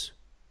Rose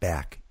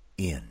back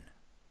in.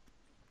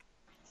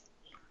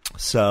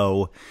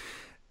 So,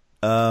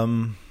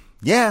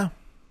 yeah.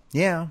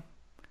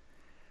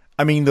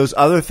 I mean, those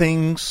other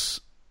things,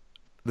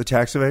 the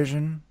tax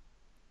evasion,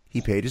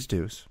 he paid his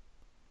dues.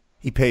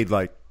 He paid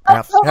like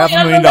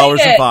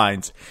 $500,000 in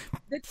fines,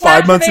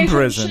 5 months in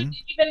prison. Shouldn't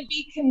even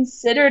be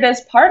considered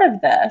as part of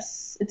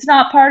this. It's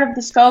not part of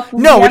the scope of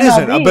No, the it MLB.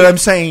 isn't. But I'm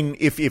saying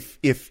if,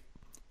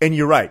 and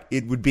you're right,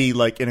 it would be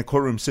like in a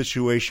courtroom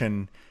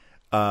situation,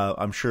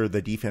 I'm sure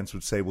the defense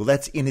would say, well,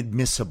 that's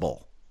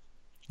inadmissible.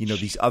 You know,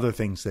 these other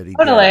things that he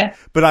did.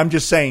 But I'm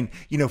just saying,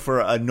 you know,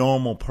 for a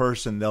normal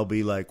person, they'll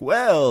be like,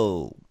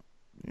 well,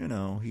 you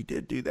know, he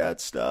did do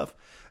that stuff.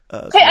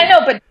 Okay, I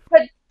know,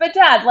 but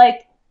Dad,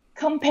 like,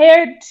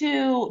 compared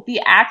to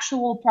the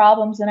actual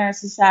problems in our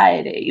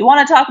society, you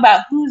want to talk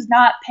about who's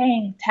not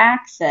paying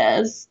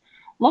taxes?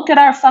 Look at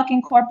our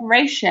fucking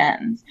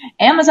corporations.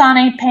 Amazon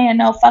ain't paying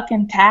no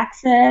fucking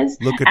taxes.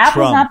 Look at Apple's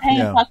Trump. not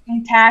paying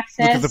fucking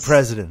taxes. Look at the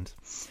president.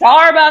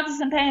 Starbucks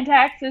isn't paying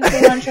taxes.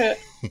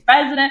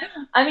 president.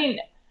 I mean,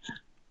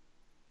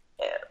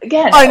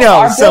 again, I know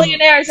our some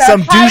billionaires are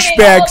hiding douchebag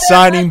all their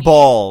signing money.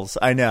 balls.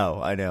 I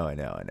know.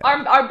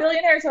 Our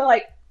billionaires are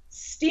like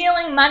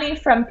stealing money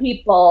from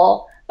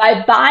people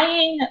by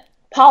buying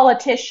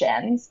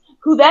politicians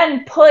who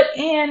then put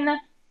in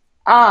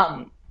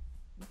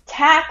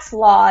tax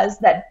laws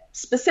that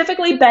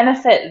specifically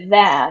benefit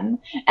them,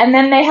 and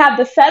then they have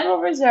the Federal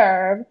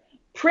Reserve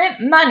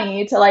print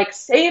money to like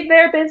save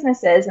their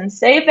businesses and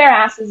save their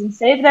asses and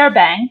save their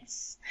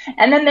banks,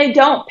 and then they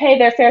don't pay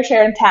their fair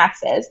share in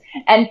taxes.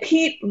 And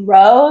Pete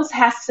Rose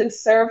has to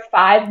serve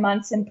 5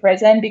 months in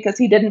prison because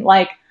he didn't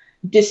like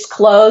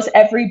disclose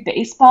every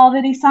baseball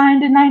that he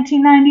signed in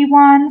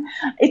 1991.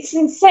 It's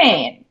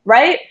insane,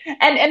 right?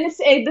 And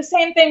the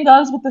same thing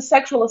goes with the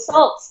sexual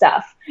assault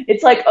stuff.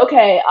 It's like,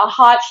 okay, a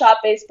hotshot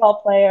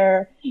baseball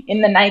player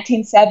in the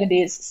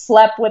 1970s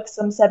slept with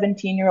some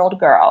 17-year-old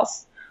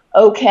girls.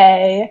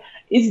 Okay,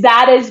 is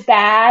that as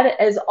bad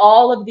as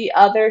all of the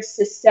other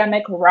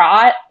systemic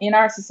rot in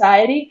our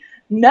society?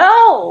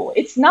 No,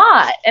 it's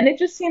not. And it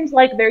just seems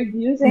like they're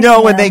using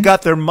when they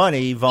got their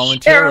money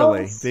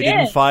voluntarily. They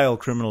didn't file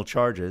criminal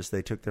charges.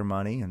 They took their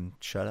money and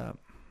shut up.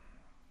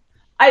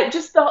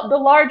 The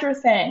larger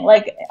thing,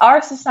 like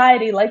our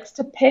society likes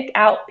to pick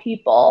out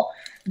people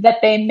that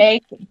they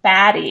make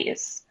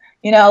baddies.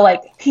 You know,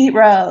 like Pete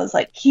Rose,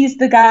 like he's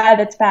the guy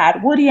that's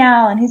bad. Woody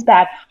Allen, he's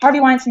bad. Harvey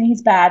Weinstein,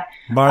 he's bad.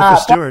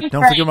 Martha Stewart.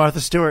 Don't forget Martha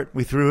Stewart.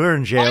 We threw her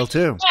in jail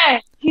too.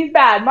 He's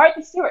bad.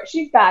 Martha Stewart,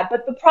 she's bad.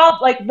 But the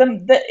problem, like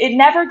it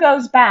never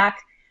goes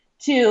back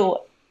to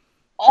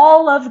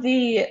all of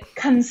the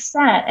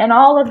consent and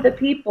all of the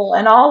people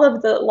and all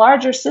of the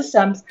larger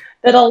systems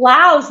that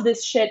allows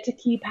this shit to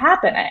keep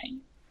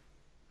happening.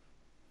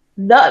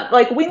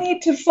 We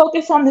need to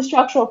focus on the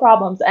structural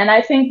problems. And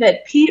I think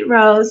that Pete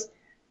Rose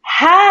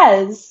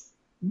has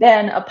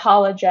been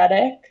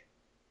apologetic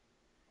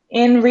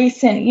in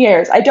recent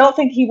years. I don't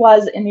think he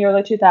was in the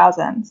early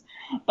 2000s.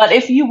 But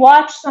if you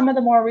watch some of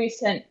the more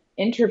recent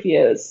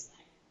interviews,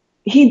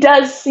 he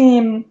does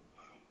seem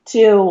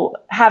to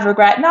have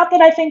regret. Not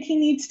that I think he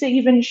needs to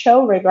even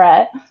show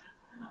regret,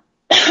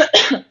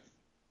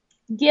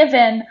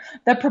 given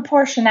the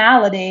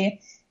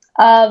proportionality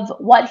of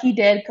what he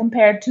did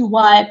compared to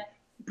what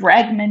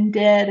Bregman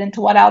did and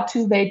to what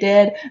Altuve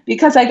did.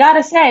 Because I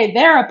gotta say,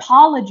 their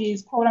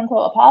apologies, quote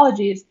unquote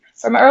apologies,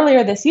 from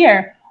earlier this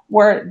year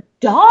were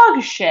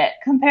dog shit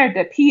compared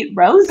to Pete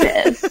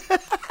Rose's.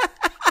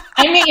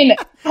 I mean,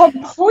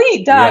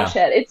 complete dog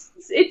shit.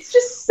 It's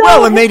just so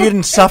well, and they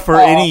didn't suffer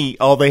any.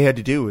 All they had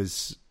to do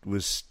was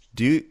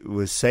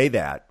say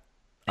that.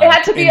 They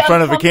had to be in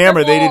front of a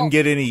camera. They didn't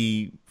get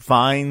any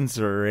fines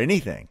or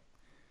anything.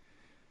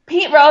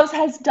 Pete Rose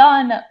has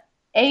done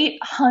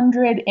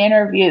 800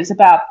 interviews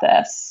about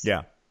this.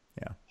 Yeah.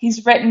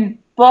 He's written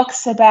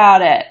books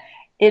about it.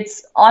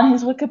 It's on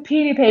his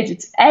Wikipedia page.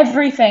 It's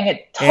everything.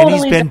 And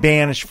he's been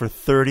banished for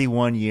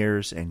 31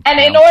 years. And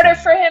in order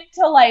for him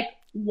to like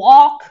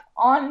walk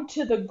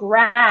onto the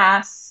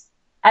grass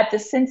at the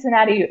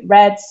Cincinnati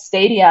Reds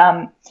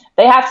stadium,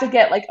 they have to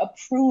get like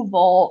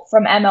approval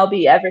from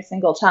MLB every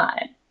single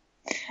time.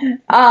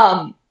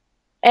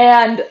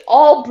 And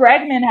all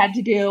Bregman had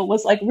to do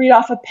was like read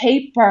off a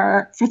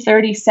paper for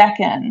 30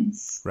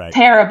 seconds. Right.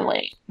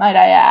 Terribly, might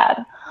I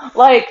add.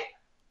 Like,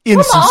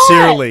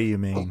 insincerely, you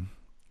mean?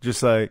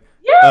 Just like,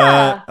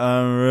 yeah.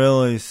 I'm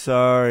really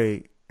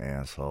sorry,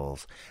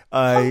 assholes.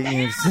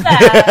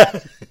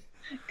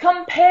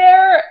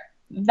 Compare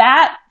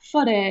that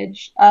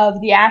footage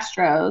of the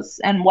Astros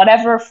and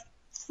whatever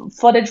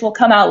footage will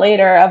come out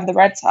later of the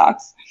Red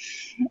Sox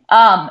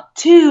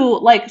to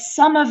like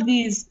some of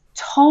these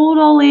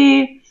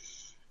totally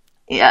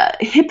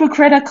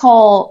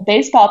hypocritical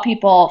baseball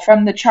people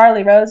from the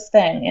Charlie Rose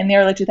thing in the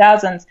early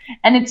 2000s.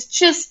 And it's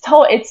just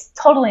it's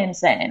totally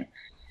insane.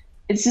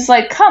 It's just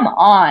like, come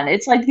on.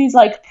 It's like these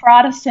like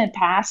Protestant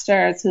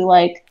pastors who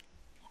like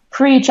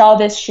preach all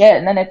this shit,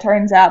 and then it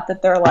turns out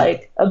that they're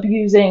like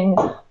abusing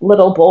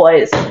little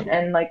boys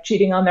and like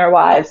cheating on their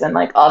wives and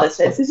like all this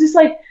shit. It's just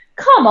like,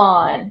 come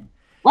on.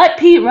 Let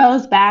Pete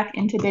Rose back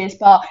into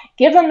baseball.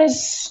 Give him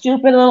his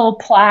stupid little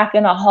plaque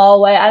in a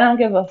hallway. I don't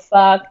give a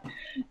fuck.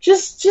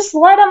 Just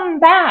let him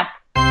back.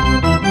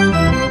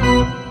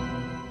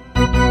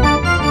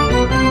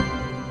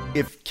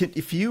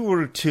 If you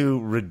were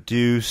to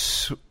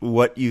reduce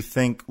what you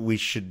think we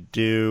should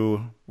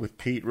do with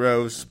Pete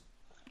Rose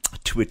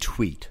to a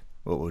tweet,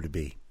 what would it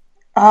be?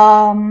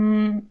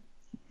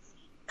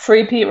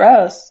 Free Pete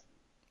Rose.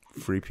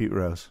 Free Pete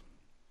Rose.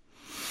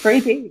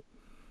 Free Pete.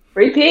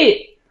 Free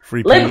Pete.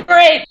 Free Pete.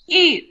 Liberate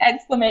Pete!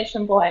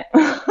 Exclamation point.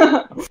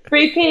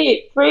 Free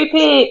Pete. Free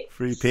Pete.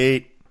 Free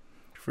Pete.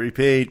 Free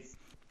Pete.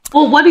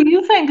 Well, what do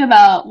you think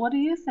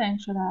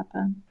should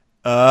happen?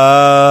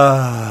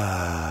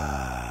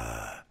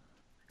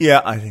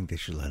 Yeah, I think they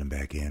should let him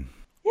back in.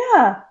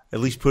 Yeah.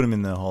 At least put him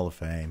in the Hall of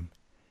Fame.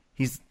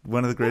 He's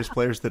one of the greatest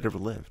players that ever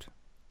lived.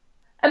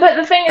 But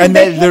the thing is, and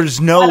there's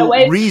no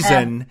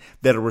reason him.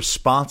 that a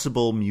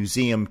responsible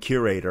museum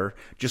curator,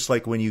 just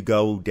like when you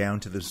go down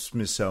to the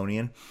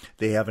Smithsonian,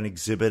 they have an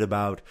exhibit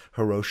about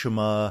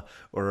Hiroshima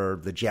or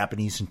the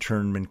Japanese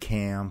internment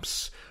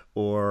camps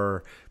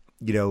or,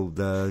 you know,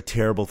 the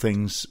terrible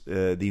things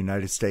the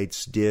United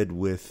States did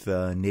with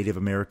Native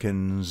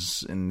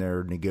Americans in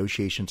their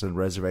negotiations and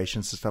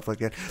reservations and stuff like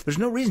that. There's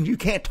no reason you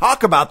can't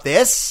talk about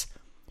this.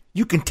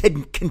 You can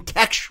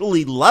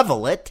contextually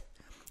level it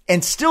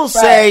and still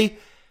say,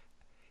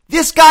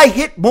 this guy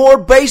hit more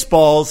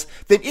baseballs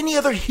than any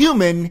other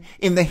human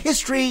in the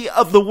history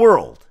of the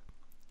world.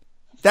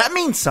 That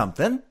means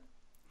something.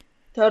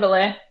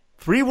 Totally.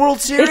 3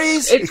 World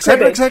Series, et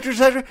cetera, et cetera, et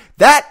cetera.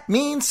 That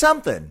means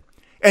something.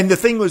 And the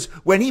thing was,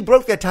 when he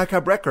broke that Ty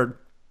Cobb record,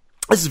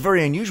 this is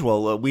very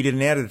unusual. We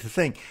didn't add it to the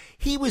thing.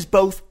 He was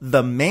both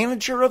the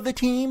manager of the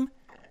team,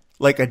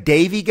 like a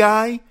Davey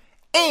guy,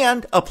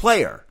 and a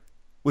player,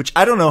 which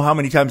I don't know how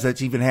many times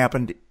that's even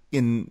happened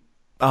in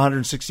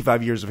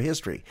 165 years of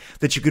history,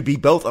 that you could be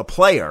both a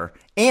player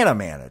and a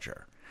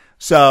manager.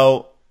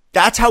 So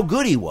that's how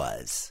good he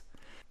was.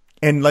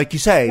 And like you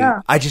say,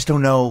 I just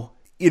don't know,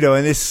 you know,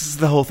 and this is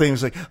the whole thing. It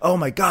was like, oh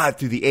my God,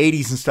 through the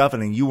 80s and stuff.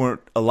 And you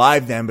weren't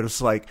alive then, but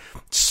it's like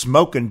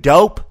smoking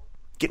dope,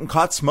 getting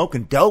caught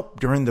smoking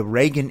dope during the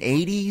Reagan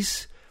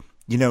 80s,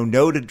 you know,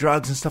 no to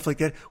drugs and stuff like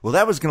that. Well,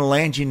 that was going to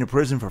land you in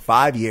prison for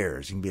 5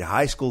 years. You can be a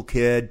high school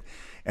kid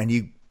and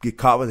you get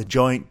caught with a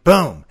joint,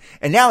 boom.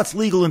 And now it's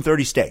legal in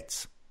 30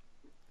 states.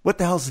 What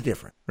the hell's the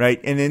difference, right?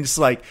 And then it's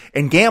like,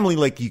 and gambling,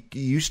 like you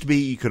used to be,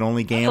 you could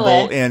only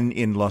gamble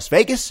in Las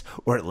Vegas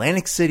or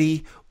Atlantic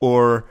City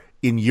or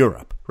in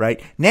Europe,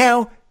 right?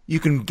 Now you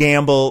can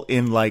gamble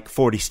in like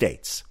 40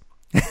 states.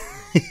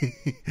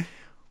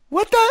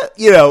 What the,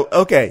 you know,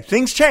 okay,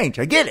 things change.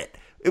 I get it.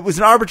 It was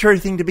an arbitrary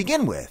thing to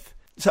begin with.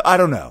 So I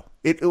don't know.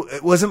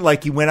 It wasn't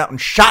like you went out and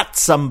shot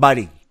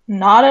somebody.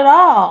 Not at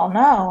all,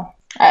 no.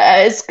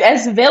 As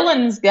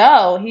villains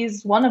go,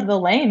 he's one of the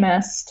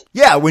lamest.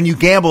 Yeah, when you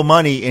gamble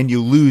money and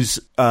you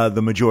lose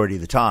the majority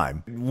of the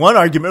time. One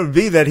argument would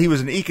be that he was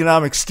an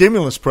economic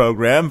stimulus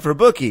program for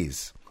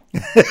bookies.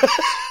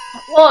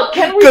 Well,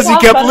 can we? Because he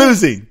kept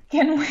losing.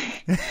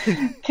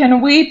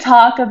 Can we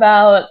talk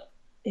about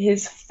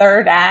his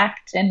third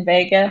act in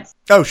Vegas?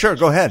 Oh, sure.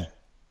 Go ahead.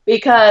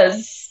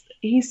 Because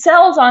he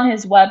sells on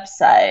his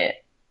website.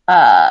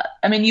 I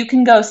mean, you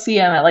can go see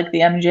him at like the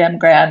MGM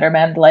Grand or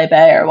Mandalay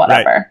Bay or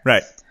whatever.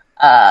 Right.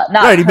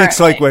 Not he makes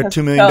like, what,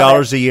 $2 million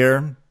a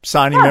year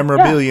signing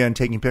memorabilia and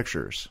taking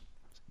pictures.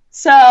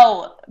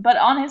 So, but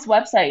on his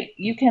website,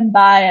 you can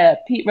buy a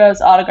Pete Rose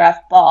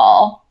autographed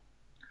ball.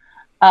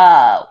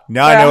 Now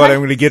I know what I'm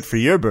going to get for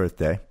your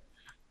birthday.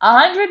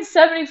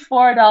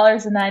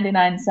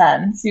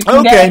 $174.99.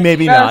 Okay,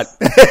 maybe not.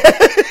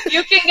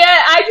 You can get,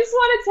 I just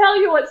want to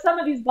tell you what some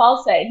of these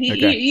balls say.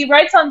 He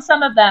writes on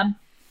some of them,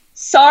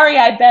 sorry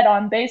I bet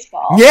on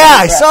baseball. Yeah,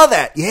 I saw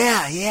that.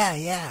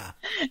 Yeah.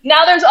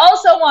 Now there's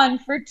also one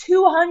for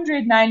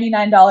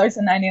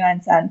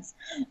 $299.99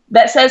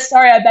 that says,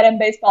 sorry I bet on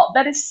baseball,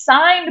 that is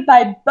signed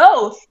by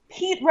both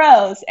Pete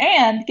Rose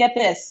and, get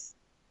this,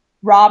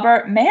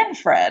 Robert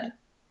Manfred.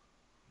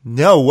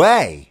 No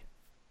way.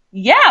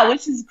 Yeah,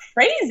 which is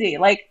crazy.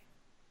 Like,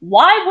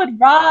 why would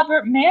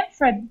Robert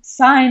Manfred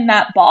sign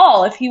that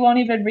ball if he won't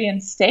even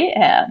reinstate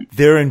him?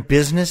 They're in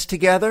business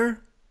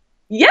together?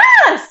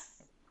 Yes!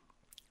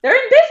 They're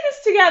in business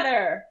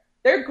together.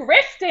 They're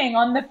grifting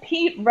on the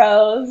Pete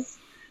Rose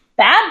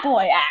Bad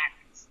Boy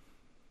Act.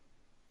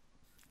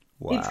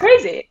 Wow. It's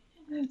crazy.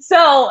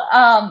 So,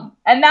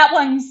 and that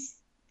one's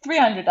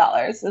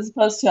 $300 as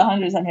opposed to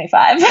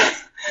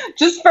 $175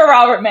 just for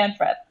Robert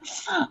Manfred.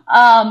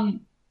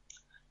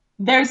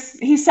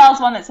 He sells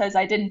one that says,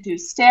 I didn't do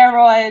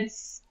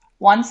steroids.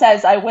 One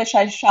says, I wish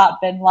I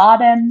shot Bin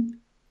Laden.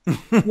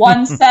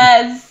 One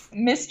says,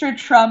 Mr.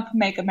 Trump,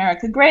 make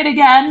America great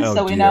again.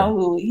 So we know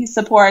who he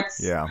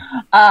supports. Yeah.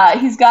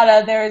 He's got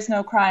a There Is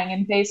No Crying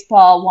in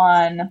Baseball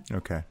one.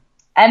 Okay.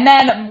 And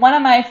then one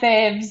of my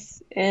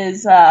faves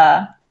is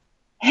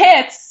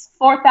hits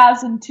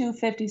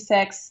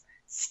 4,256,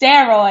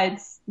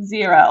 steroids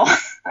 0.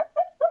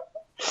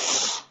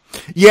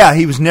 Yeah,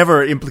 he was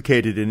never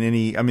implicated in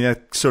any. I mean,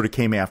 that sort of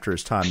came after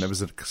his time. That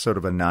was sort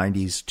of a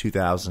 90s,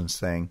 2000s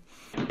thing.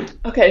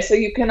 Okay, so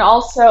you can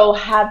also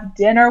have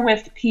dinner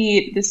with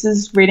Pete. This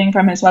is reading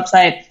from his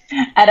website.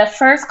 At a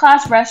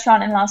first-class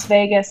restaurant in Las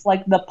Vegas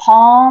like The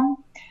Palm,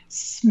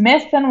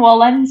 Smith &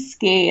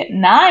 Wollensky,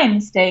 9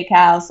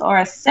 Steakhouse, or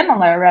a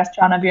similar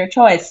restaurant of your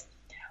choice.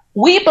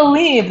 We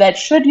believe that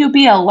should you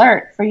be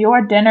alert for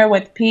your dinner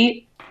with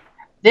Pete,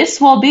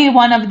 this will be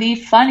one of the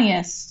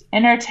funniest,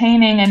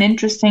 entertaining, and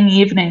interesting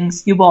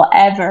evenings you will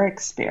ever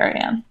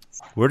experience.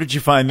 Where did you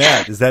find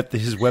that? Is that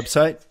his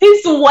website?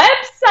 His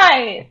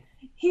website!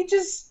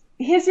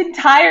 His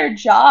entire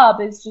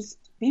job is just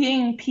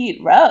being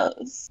Pete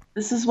Rose.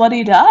 This is what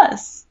he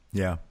does.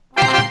 Yeah.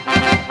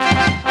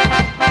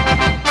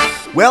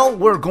 Well,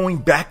 we're going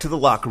back to the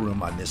locker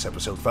room on this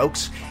episode,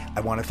 folks. I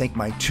want to thank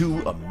my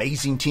 2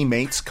 amazing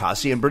teammates,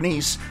 Cassie and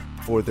Bernice,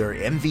 for their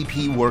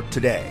MVP work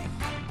today.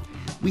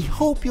 We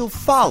hope you'll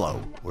follow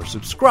or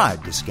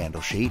subscribe to Scandal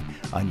Sheet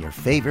on your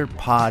favorite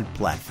pod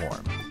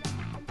platform.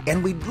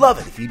 And we'd love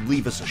it if you'd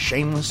leave us a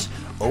shameless,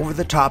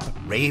 over-the-top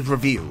rave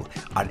review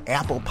on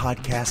Apple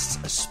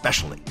Podcasts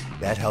especially.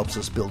 That helps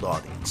us build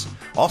audience.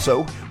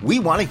 Also, we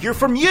want to hear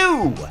from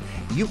you!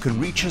 You can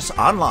reach us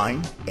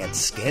online at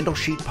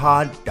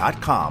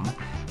scandalsheetpod.com,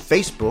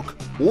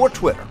 Facebook, or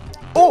Twitter.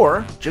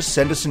 Or just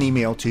send us an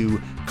email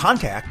to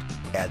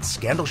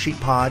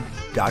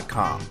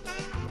contact@scandalsheetpod.com.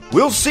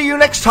 We'll see you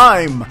next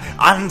time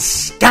on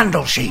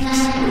Scandal Sheet!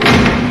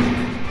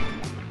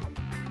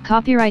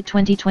 Copyright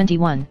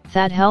 2021,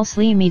 Thad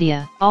Helsley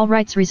Media, all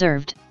rights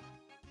reserved.